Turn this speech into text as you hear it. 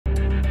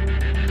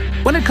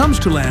When it comes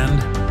to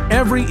land,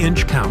 every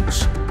inch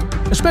counts,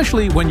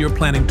 especially when you're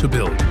planning to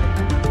build.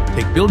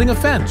 Take building a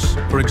fence,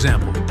 for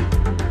example.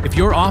 If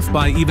you're off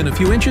by even a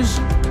few inches,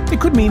 it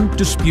could mean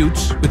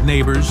disputes with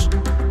neighbors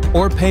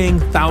or paying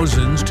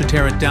thousands to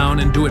tear it down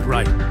and do it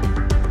right.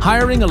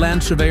 Hiring a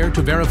land surveyor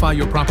to verify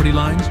your property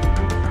lines?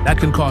 That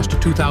can cost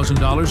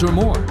 $2,000 or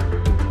more.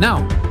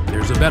 Now,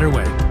 there's a better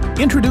way.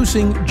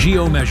 Introducing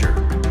Geo-Measure.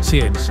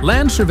 CIED's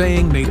land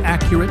surveying made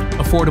accurate,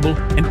 affordable,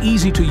 and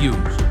easy to use.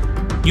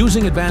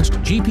 Using advanced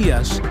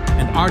GPS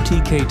and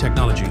RTK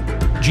technology,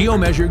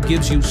 Geo-Measure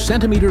gives you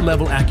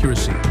centimeter-level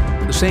accuracy,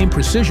 the same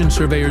precision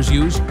surveyors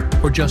use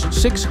for just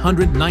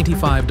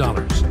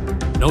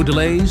 $695. No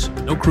delays,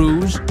 no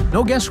crews,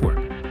 no guesswork.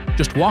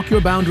 Just walk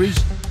your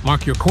boundaries,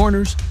 mark your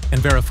corners,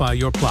 and verify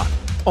your plot,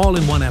 all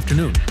in one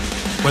afternoon.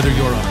 Whether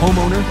you're a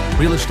homeowner,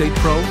 real estate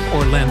pro,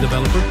 or land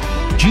developer,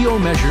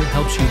 Geo-Measure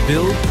helps you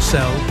build,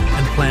 sell,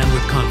 and plan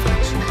with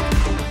confidence.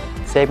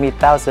 Saved me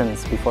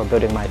thousands before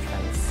building my fence.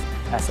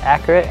 As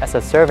accurate as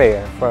a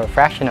surveyor for a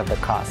fraction of the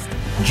cost.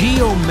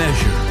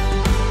 Geo-Measure.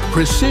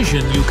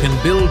 Precision you can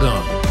build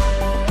on.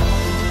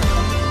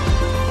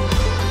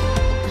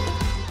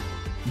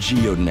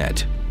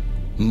 GeoNet.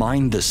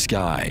 Mind the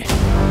sky.